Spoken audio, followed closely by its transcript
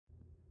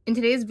In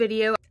today's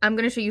video, I'm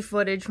going to show you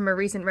footage from a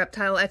recent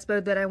Reptile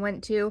Expo that I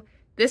went to.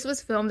 This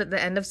was filmed at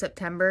the end of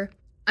September.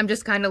 I'm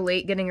just kind of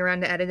late getting around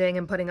to editing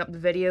and putting up the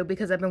video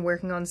because I've been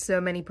working on so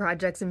many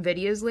projects and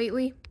videos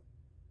lately.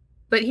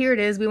 But here it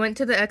is. We went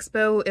to the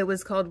expo. It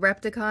was called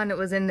Repticon. It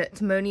was in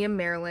Timonium,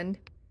 Maryland.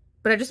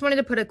 But I just wanted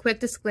to put a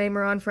quick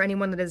disclaimer on for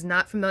anyone that is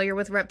not familiar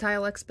with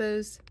Reptile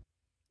Expos.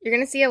 You're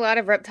going to see a lot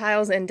of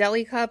reptiles in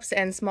deli cups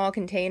and small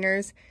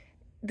containers.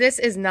 This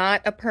is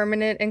not a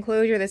permanent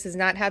enclosure. This is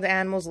not how the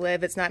animals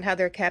live. It's not how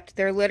they're kept.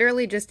 They're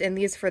literally just in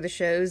these for the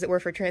shows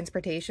or for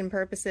transportation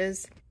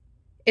purposes.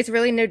 It's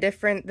really no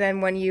different than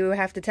when you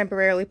have to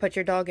temporarily put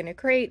your dog in a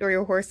crate or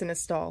your horse in a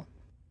stall.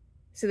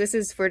 So this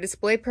is for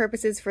display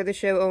purposes for the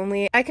show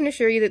only. I can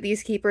assure you that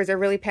these keepers are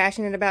really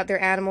passionate about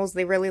their animals.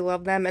 They really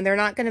love them, and they're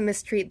not going to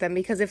mistreat them,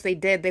 because if they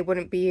did, they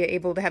wouldn't be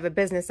able to have a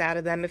business out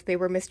of them. If they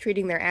were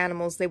mistreating their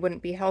animals, they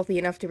wouldn't be healthy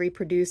enough to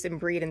reproduce and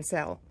breed and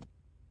sell.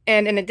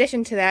 And in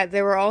addition to that,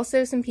 there were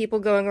also some people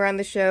going around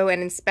the show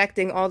and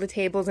inspecting all the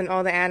tables and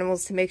all the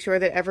animals to make sure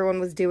that everyone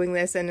was doing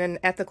this in an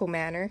ethical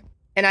manner.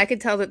 And I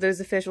could tell that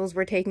those officials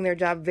were taking their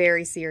job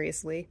very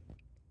seriously.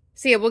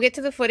 So yeah, we'll get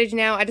to the footage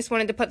now. I just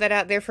wanted to put that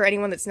out there for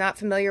anyone that's not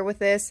familiar with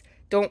this.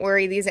 Don't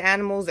worry, these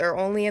animals are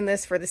only in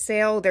this for the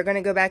sale. They're going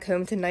to go back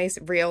home to nice,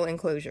 real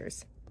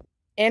enclosures.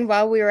 And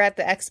while we were at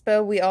the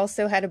expo, we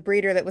also had a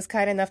breeder that was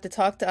kind enough to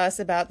talk to us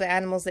about the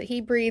animals that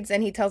he breeds,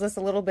 and he tells us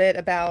a little bit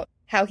about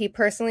how he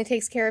personally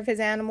takes care of his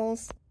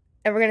animals.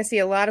 And we're going to see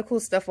a lot of cool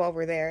stuff while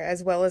we're there,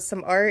 as well as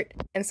some art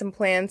and some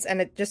plants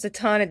and just a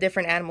ton of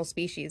different animal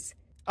species.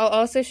 I'll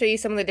also show you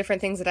some of the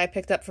different things that I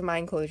picked up from my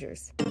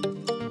enclosures.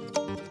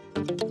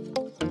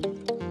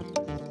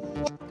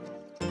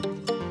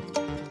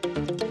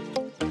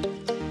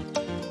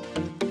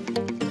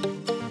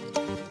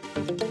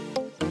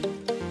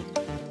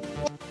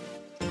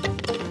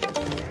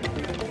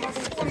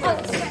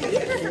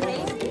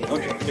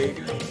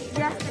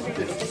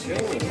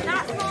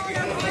 Not small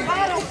enough for the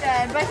bottle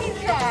fed, but he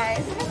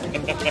tries.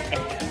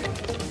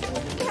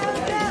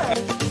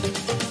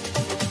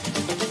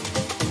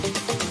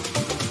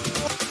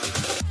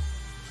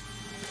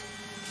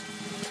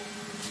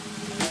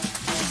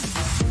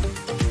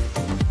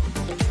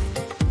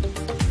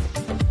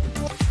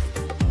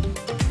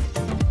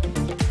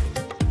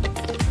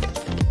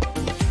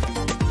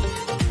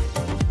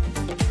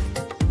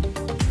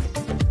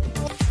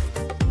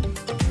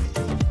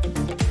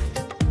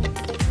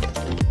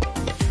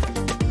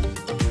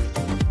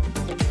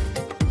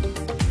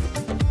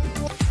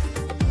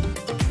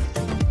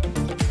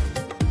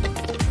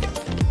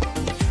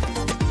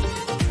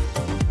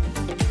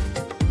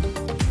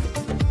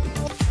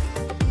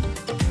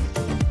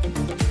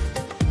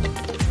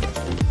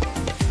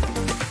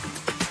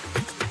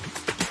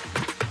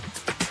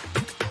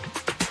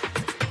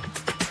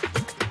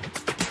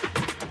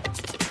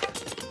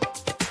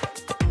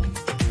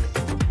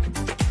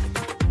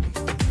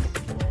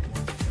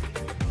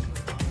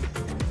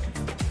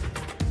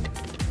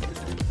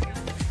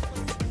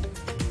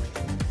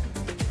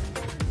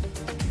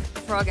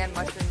 Frog and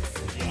mushrooms.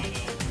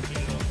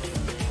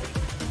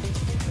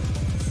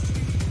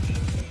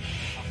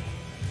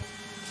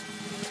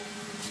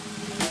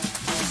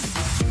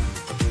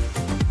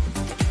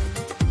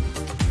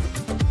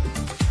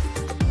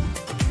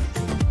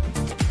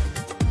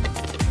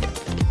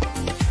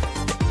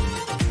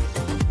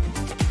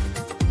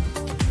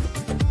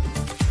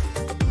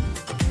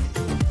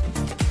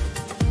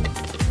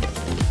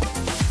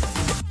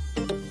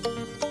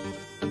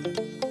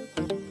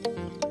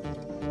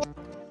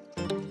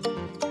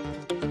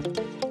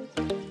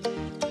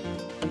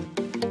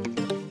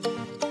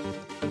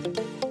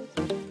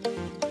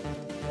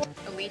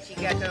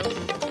 Gecko.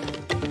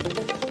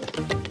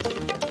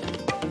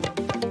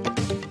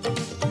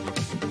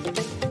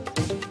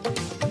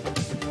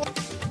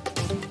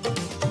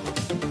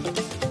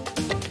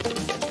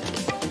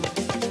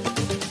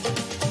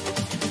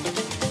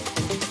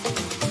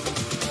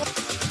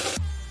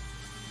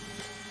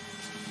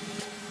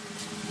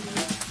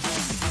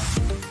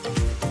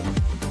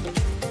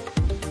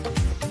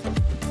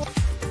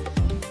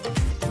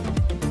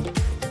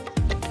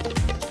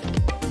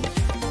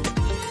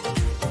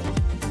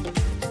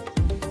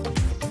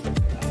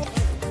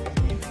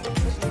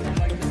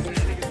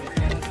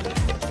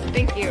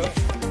 Thank you.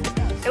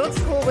 It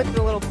looks cool with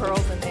the little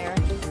pearls in there.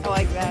 I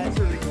like that.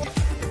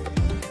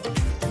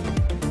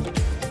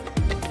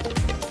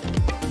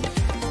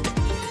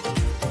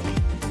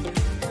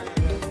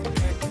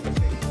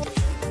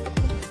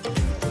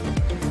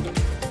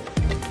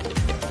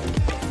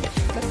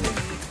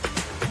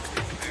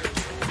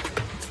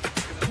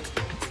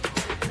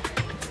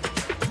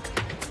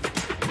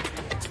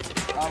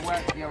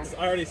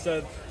 I already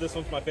said this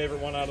one's my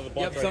favorite one out of the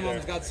bunch. Yep, some of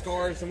them's got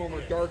scars, some of them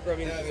are darker. I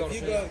mean, if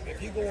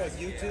you go on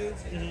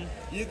YouTube,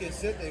 you can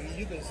sit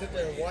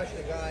there and watch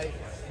the guy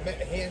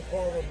hand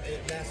carve them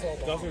in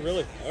Nassau. Does it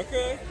really?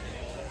 Okay.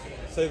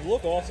 So they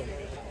look awesome.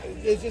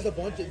 There's just a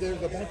bunch of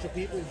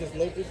people, just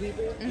local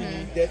people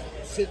that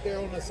sit there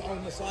on the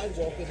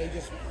sidewalk and they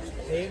just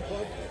hand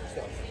carve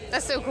stuff.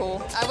 That's so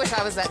cool. I wish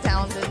I was that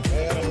talented.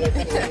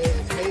 Yeah,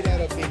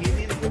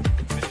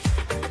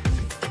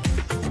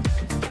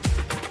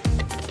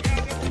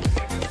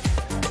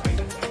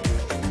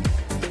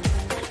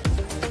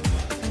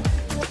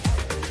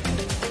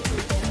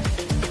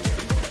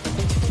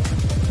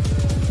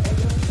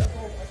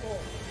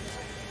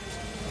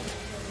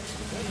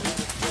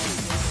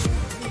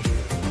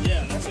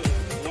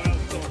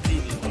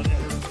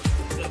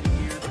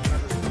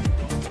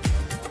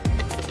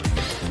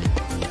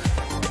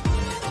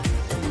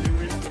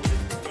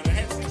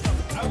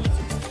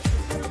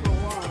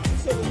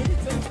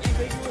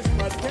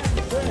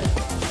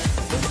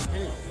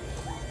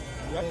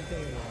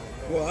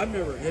 I've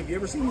never. Have you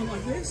ever seen one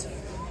like this?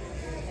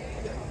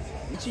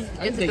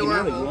 It's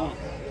adorable.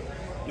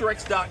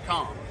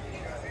 Rex.com.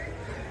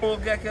 Full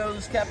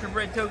geckos, captive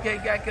bred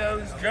tokay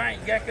geckos,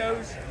 giant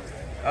geckos.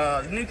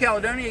 The New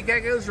Caledonia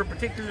geckos are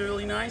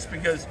particularly nice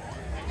because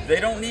they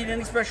don't need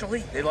any special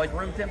heat. They like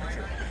room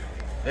temperature.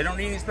 They don't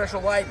need any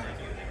special lighting.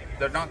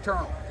 They're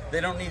nocturnal.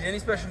 They don't need any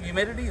special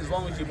humidity as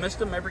long as you mist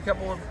them every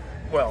couple of,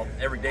 well,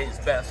 every day is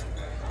best.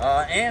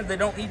 And they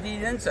don't need to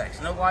eat insects.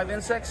 No live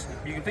insects.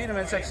 You can feed them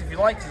insects if you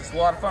like, 'cause it's a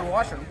lot of fun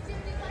watching them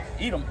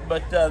eat them.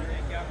 But the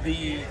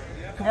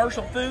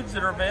commercial foods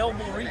that are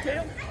available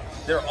retail,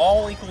 they're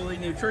all equally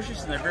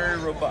nutritious and they're very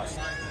robust.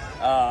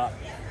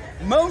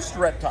 Most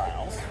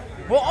reptiles,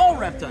 well, all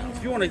reptiles,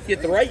 if you want to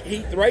get the right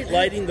heat, the right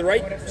lighting, the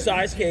right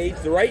size cage,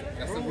 the right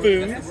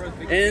food,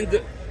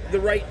 and the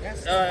right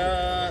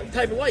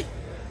type of light.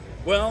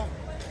 Well,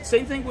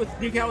 same thing with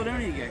New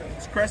Caledonia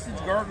geckos.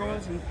 Cresteds,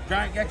 gargoyles, and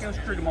giant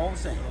geckos, treat them all the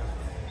same.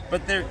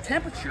 But their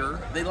temperature,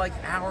 they like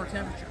our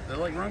temperature. They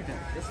like room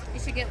temperature. You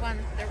should get one.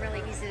 They're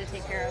really easy to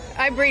take care of.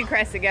 I breed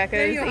crested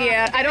geckos.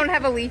 Yeah, I don't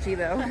have a leechy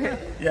though.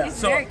 Yeah, He's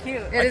so very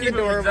cute. It is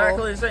adorable.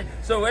 Exactly the same.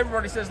 So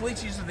everybody says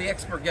leechies are the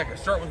expert gecko.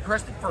 Start with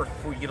crested first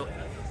before you get it.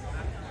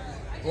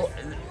 Well,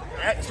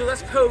 so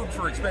that's code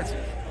for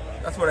expensive.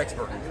 That's what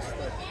expert is.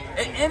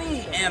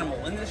 Any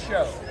animal in this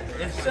show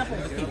is simple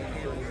to keep.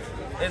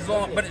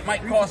 But it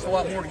might cost a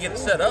lot more to get it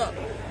set up.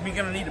 You're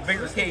going to need a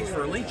bigger cage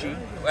for a leechy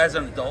as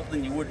an adult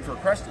than you would for a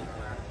crested.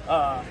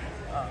 Harbor's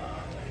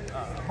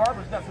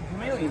got some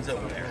chameleons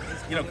over there.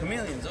 You know,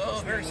 chameleons,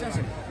 very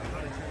sensitive.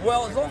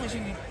 Well, as long as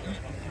you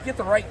get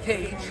the right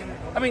cage.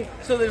 I mean,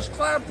 so there's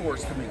cloud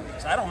forest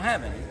chameleons. I don't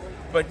have any,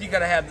 but you got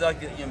to have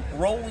like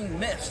rolling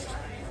mist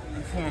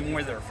from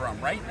where they're from,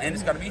 right? And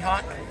it's got to be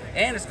hot,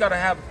 and it's got to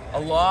have a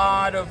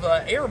lot of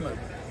air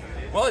movement.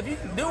 Well, if you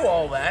can do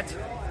all that,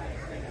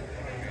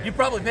 you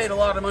probably paid a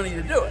lot of money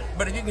to do it.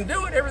 But if you can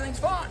do it, everything's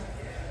fine.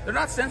 They're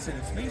not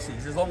sensitive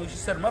species as long as you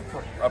set them up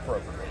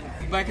appropriately.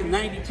 Back in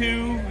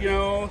 '92, you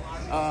know,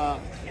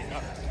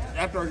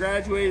 after I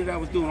graduated, I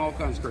was doing all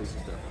kinds of crazy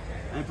stuff.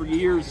 And for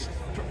years,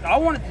 I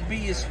wanted to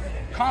be as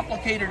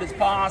complicated as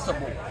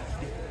possible.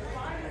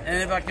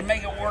 And if I can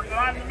make it work, then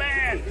I'm the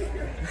man.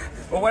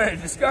 But what I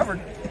discovered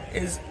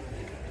is,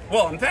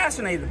 well, I'm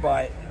fascinated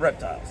by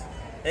reptiles.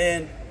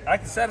 And I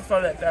can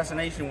satisfy that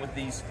fascination with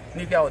these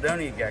New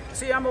Caledonia geckos.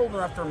 See, I'm old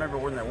enough to remember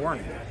when they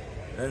weren't again.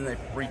 Then they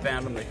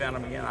refound them, they found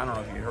them again. I don't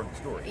know if you heard the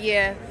story.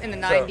 Yeah, in the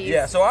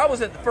 90s. So I was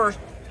at the first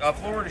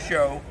Florida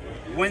show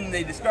when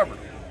they discovered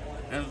them.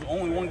 And there was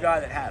only one guy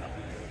that had them.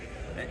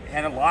 They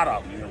had a lot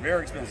of them. They were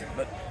very expensive.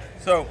 But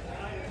so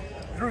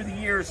through the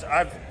years,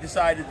 I've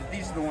decided that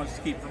these are the ones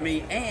to keep for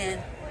me, and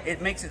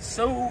it makes it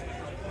so,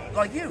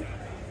 like you,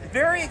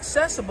 very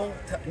accessible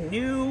to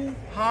new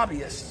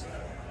hobbyists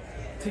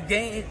to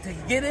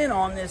get in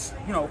on this,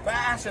 you know,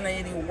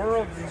 fascinating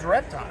world of these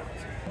reptiles.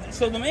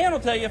 So the man will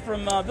tell you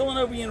from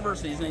Villanova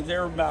University, his name's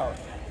Aaron Bauer,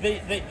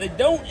 they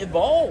don't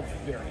evolve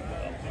very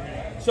well.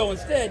 So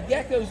instead,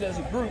 geckos as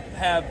a group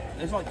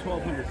there's like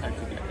 1,200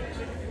 types of geckos.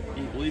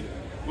 Can you believe it?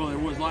 Well, there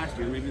was last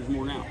year, maybe there's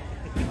more now.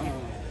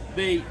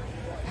 They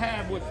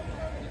have what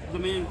the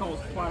man calls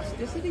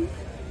plasticity.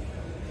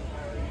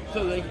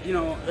 So they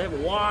have a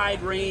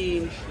wide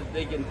range that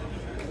they can.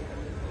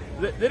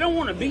 They don't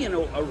want to be in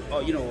a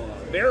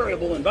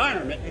variable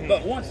environment,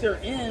 but once they're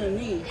in a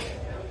niche,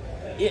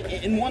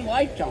 in one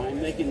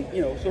lifetime, they can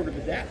sort of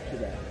adapt to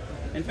that.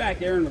 In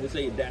fact, Aaron would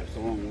say adapt's the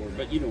wrong word,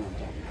 but you know what I'm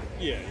talking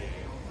about. Yeah.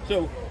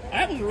 So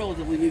that was a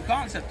relatively new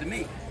concept to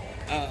me,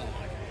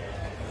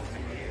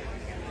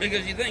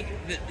 because you think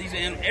that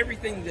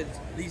everything that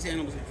these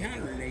animals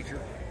encounter in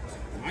nature,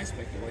 my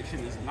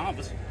speculation as a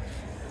novice,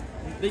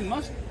 they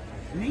must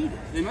need it.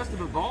 They must have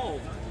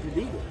evolved to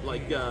need it.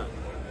 Like,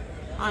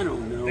 I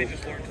don't know. They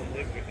just learn to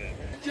live with it.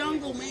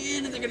 Jungle,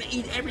 man, and they're going to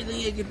eat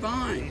everything they can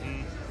find.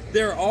 Mm-hmm.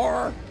 There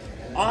are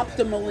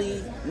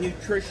optimally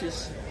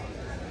nutritious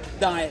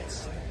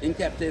diets in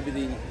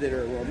captivity that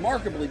are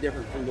remarkably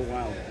different from the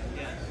wild.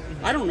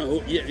 I don't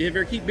know. You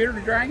ever keep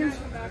bearded dragons?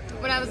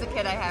 When I was a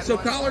kid, I had So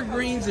one. collard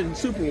greens and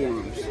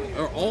superworms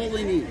are all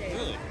they need.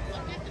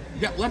 You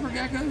got leopard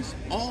geckos?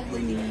 All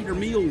they need are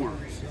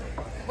mealworms.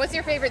 What's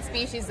your favorite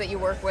species that you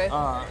work with?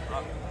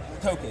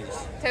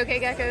 Tokays.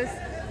 Tokay geckos?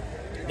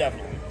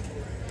 Definitely.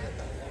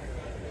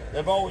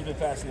 They've always been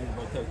fascinated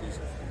by tokays.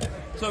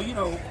 So,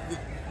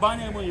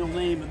 binomial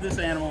name of this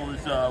animal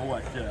is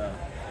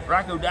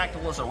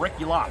Rhacodactylus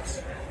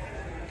auriculops.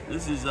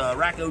 This is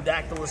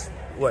Rhacodactylus,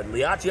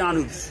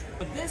 Leachianus.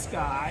 But this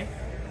guy,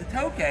 the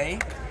tokay,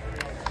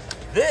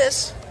 the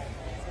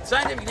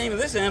scientific name of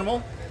this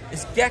animal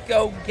is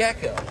gecko.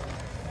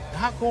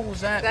 How cool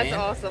is that, That's man?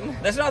 awesome.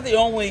 That's not the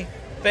only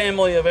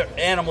family of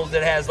animals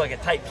that has like a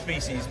type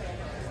species.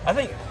 I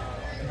think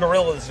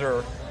gorillas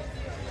are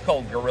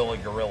called gorilla,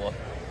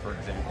 for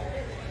example.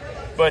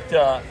 But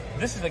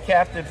this is a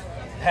captive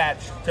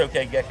hatched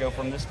tokay gecko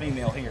from this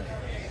female here.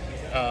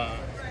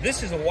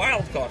 This is a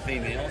wild-caught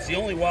female. It's the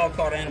only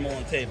wild-caught animal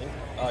on the table.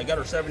 I got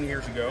her 7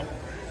 years ago,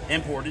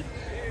 imported.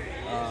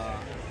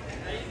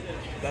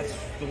 That's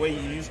the way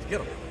you used to get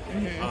them.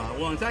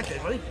 Well, in fact, I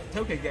think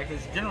tokay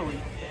geckos, generally,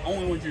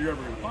 only ones you're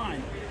ever going to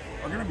find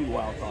are going to be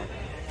wild caught.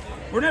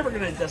 We're never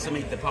going to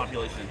decimate the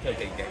population of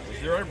tokay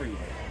geckos. They're everywhere.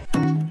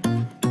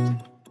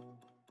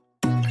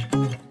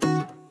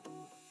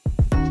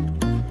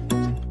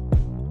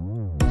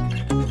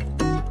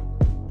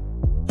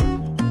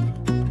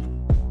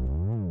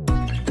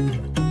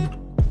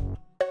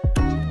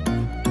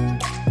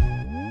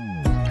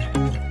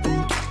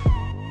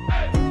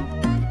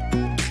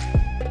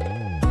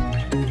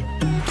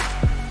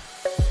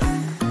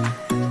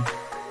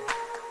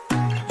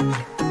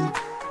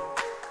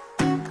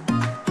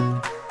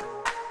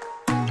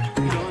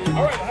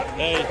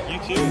 Hey, you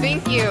too.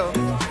 Thank you.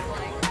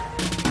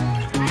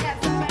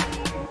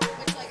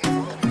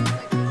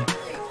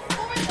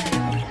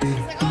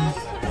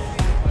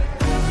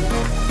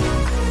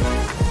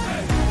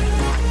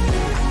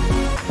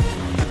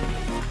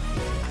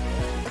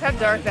 Look how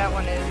dark that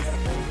one is.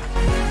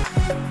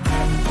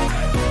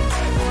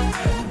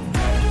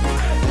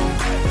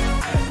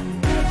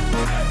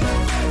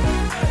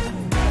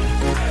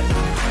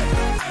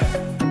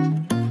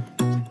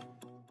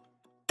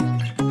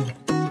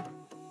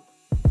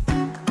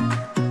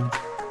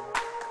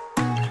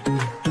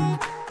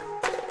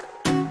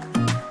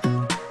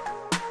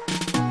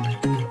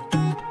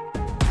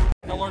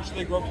 How large do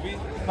they grow up to be?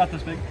 About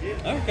this big.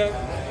 Okay.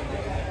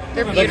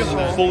 They're Like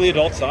beautiful. fully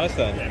adult size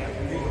then.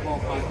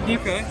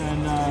 Okay.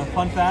 And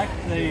fun fact,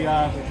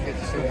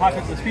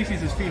 the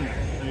species is female.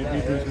 They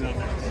reproduce without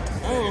males.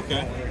 Oh,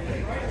 okay.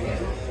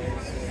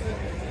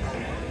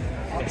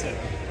 That's it.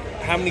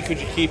 How many could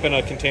you keep in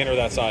a container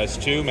that size?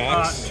 2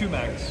 max? 2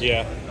 max.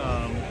 Yeah.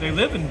 They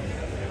live in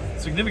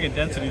significant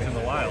densities in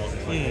the wild.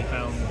 It's like they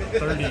found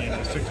 30 in a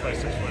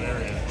 6x6 foot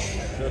area.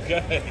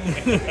 Okay.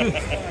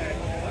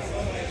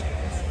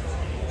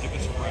 Give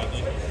this to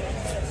Bradley.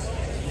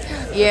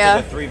 Yeah.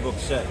 It's like a 3-book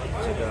set.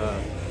 It's like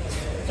a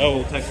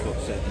Oh, textbook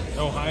set.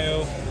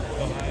 Ohio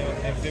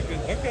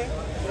amphibians. Okay.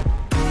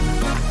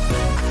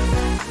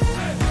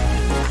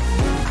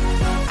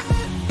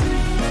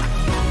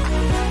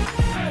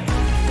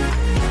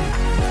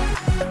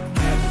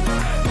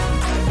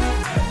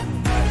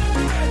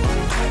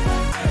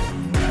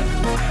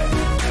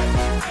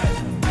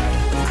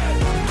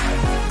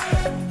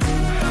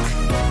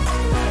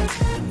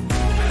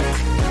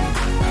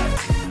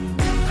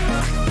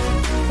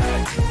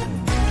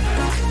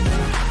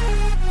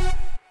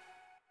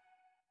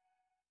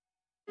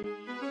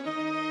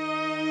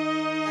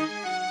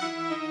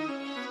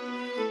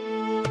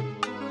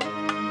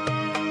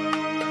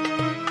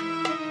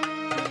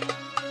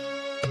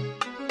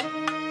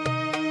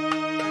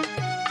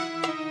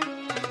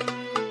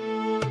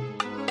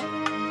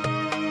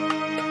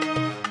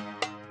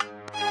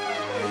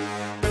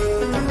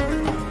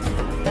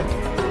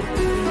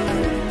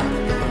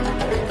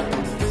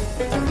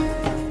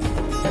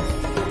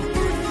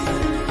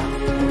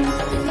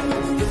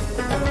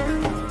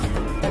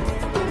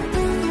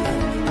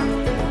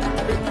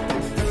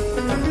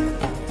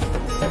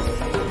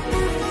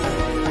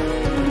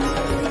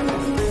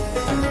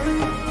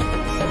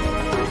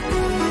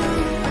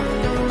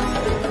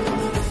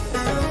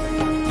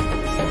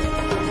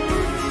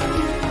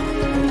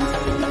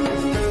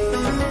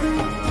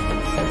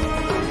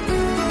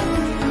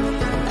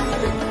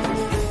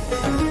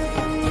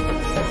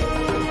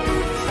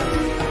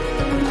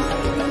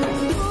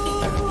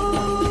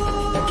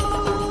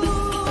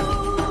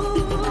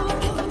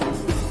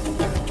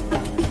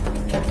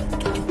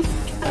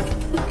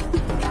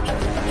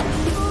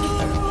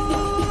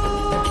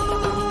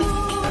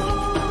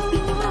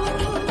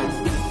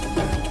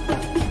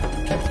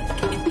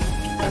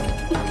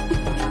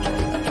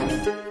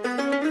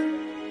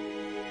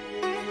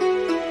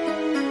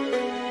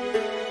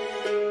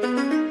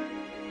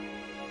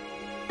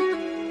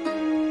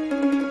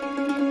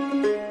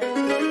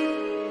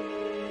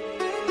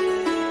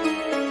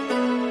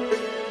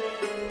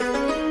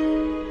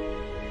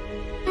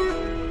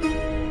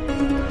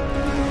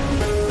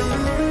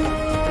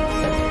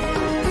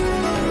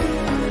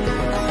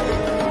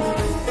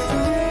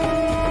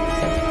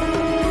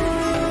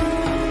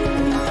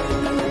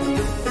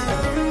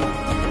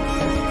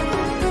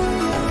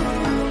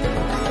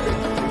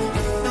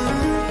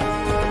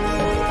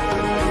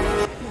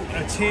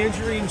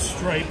 Tangerine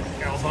stripe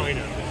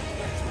albino.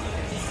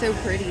 So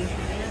pretty.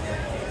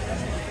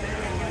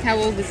 How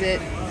old is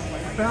it?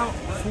 About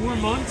 4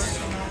 months.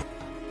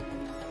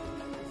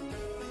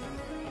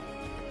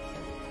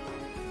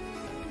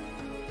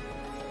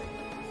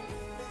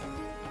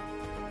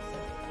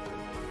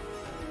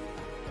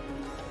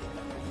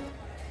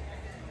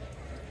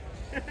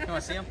 You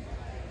want to see them?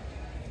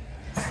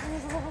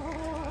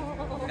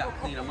 We got to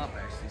clean them up,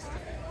 actually.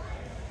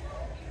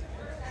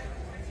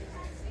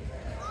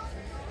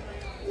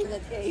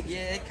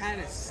 Yeah, it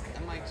kind of. I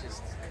might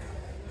just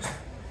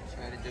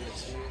try to do it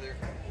smoother.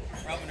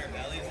 Rubbing their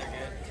bellies are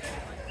good.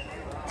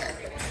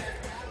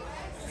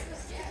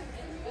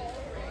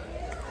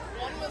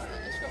 One was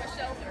from a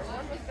shelter.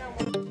 One was down.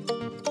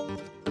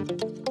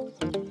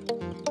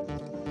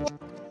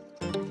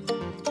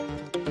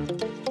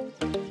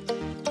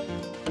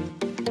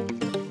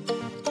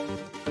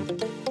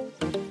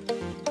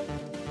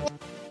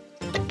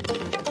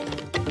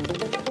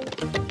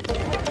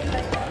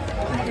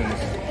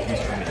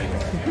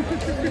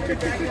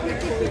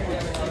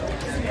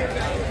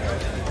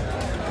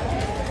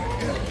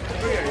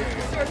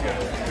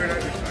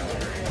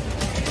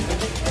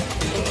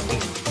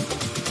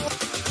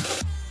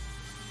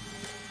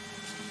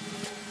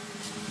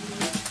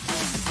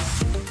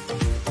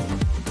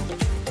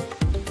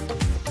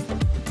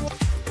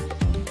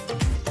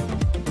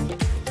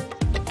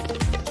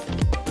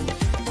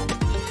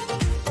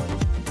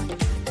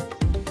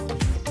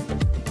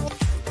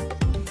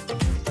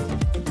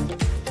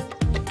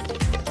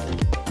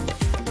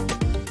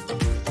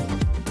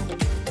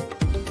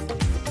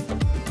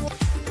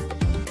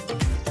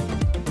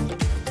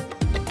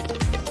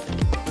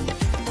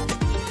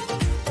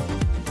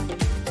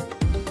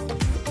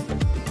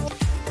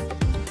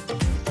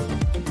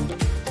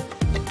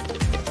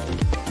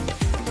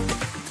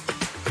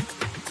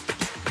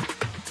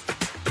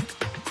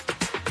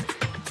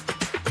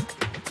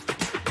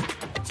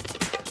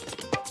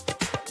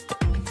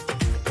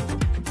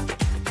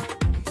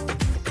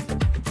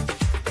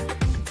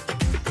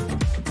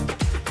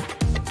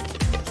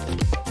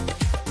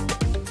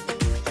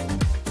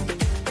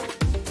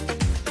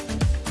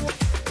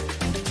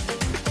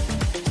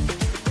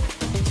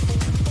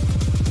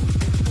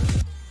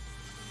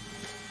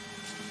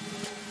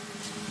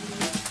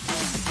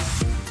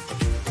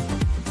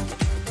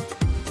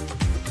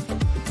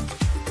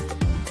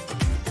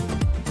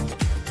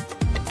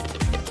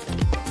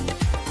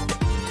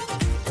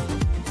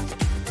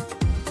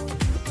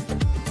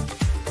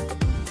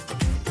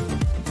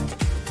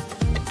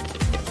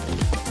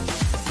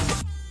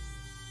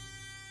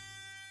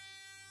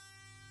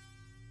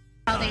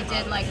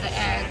 did like the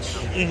edge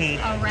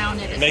around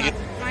it.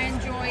 I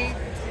enjoy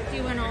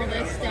doing all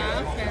this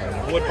stuff.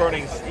 And Wood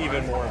burning's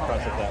even more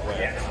impressive that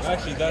way.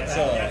 Actually, that's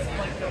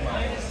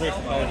great for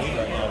Halloween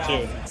right now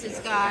too. it's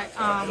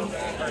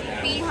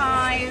got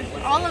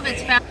beehive, all of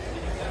it's found.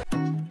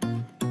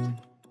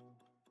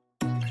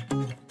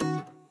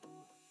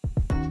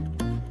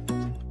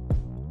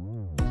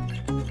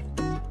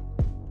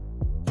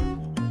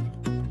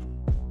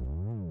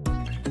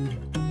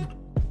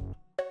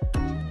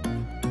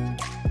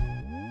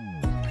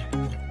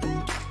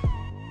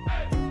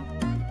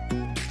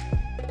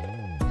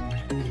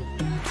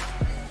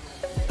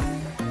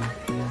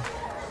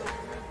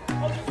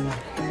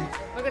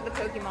 Look at the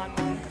Pokemon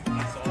one.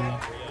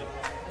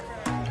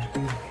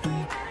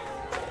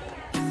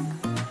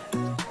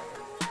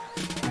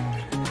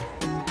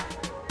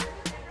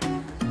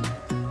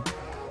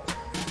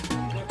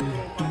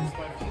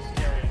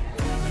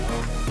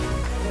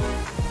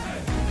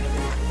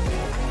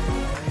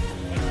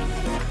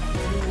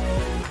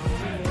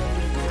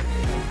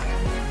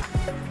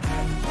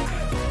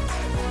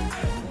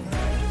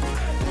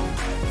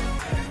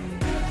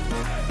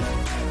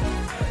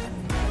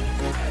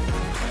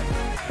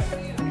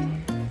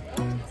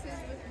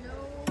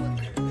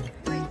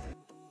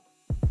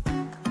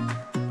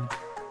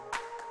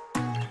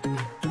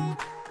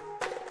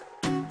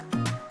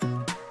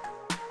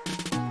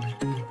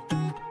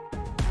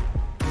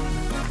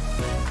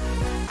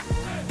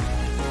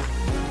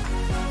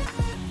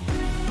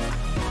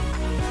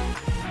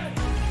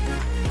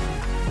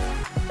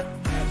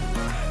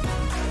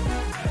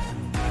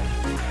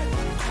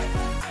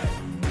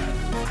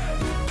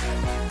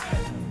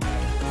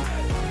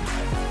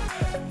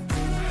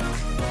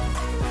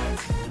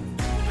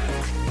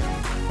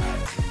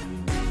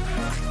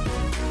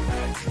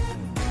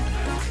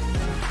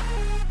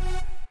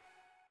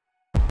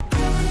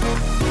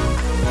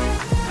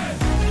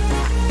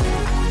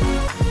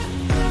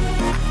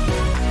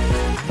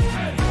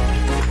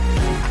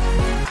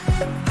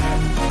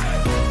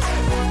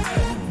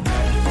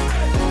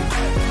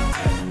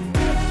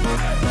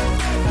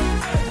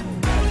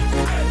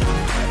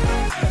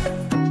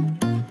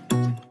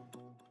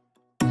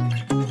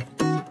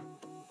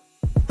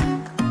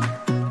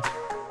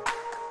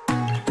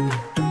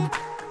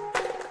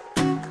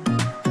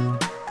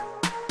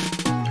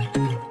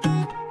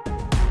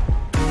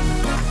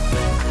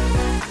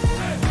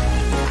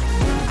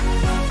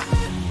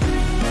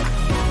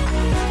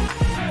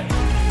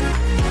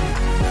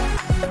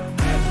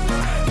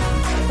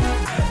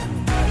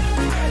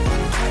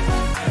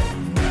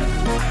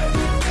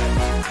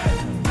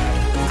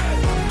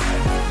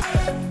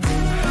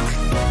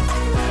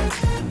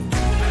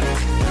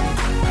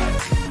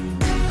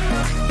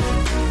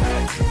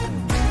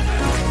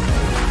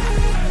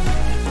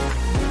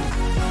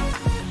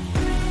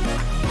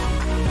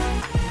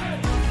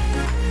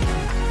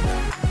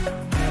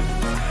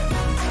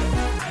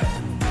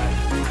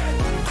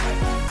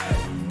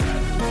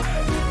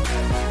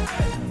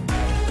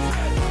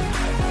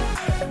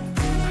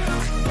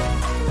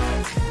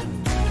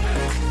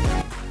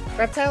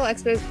 Reptile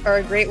Expos are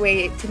a great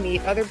way to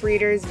meet other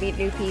breeders, meet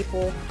new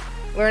people,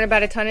 learn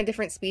about a ton of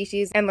different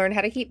species, and learn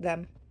how to keep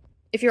them.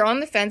 If you're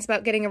on the fence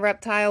about getting a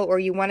reptile or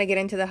you want to get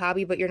into the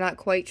hobby but you're not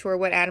quite sure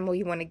what animal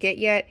you want to get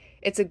yet,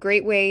 it's a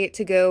great way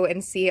to go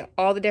and see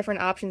all the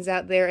different options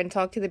out there and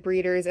talk to the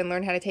breeders and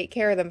learn how to take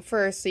care of them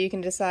first so you can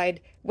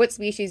decide what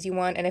species you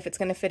want and if it's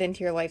going to fit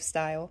into your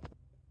lifestyle.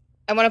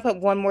 I want to put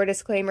one more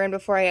disclaimer in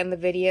before I end the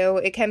video.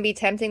 It can be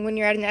tempting when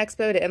you're at an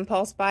expo to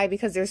impulse buy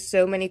because there's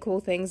so many cool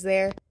things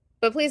there.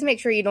 But please make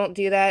sure you don't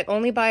do that.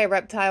 Only buy a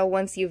reptile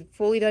once you've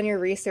fully done your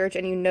research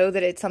and you know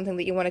that it's something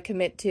that you want to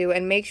commit to,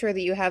 and make sure that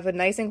you have a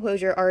nice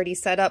enclosure already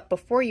set up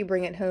before you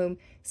bring it home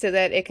so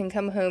that it can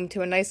come home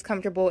to a nice,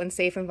 comfortable, and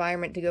safe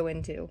environment to go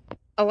into.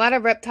 A lot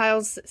of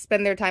reptiles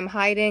spend their time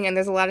hiding, and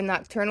there's a lot of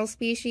nocturnal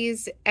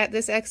species at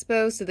this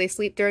expo, so they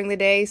sleep during the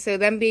day, so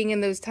them being in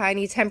those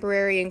tiny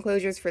temporary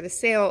enclosures for the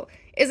sale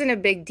isn't a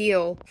big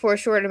deal for a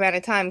short amount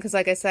of time, because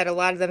like I said, a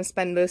lot of them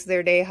spend most of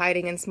their day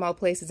hiding in small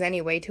places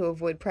anyway to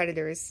avoid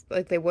predators,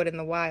 like they would in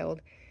the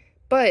wild.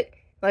 But,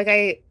 like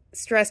I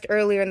stressed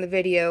earlier in the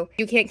video,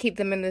 you can't keep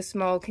them in those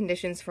small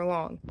conditions for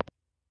long.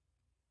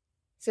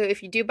 So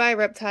if you do buy a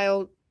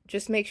reptile,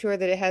 just make sure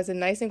that it has a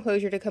nice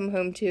enclosure to come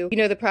home to. You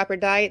know the proper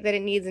diet that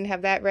it needs and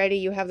have that ready.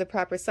 You have the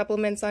proper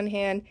supplements on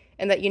hand,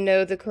 and that you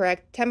know the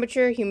correct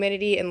temperature,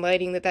 humidity, and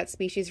lighting that that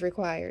species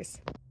requires.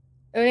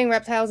 Owning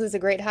reptiles is a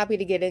great hobby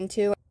to get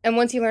into, and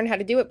once you learn how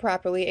to do it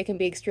properly, it can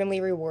be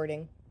extremely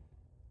rewarding.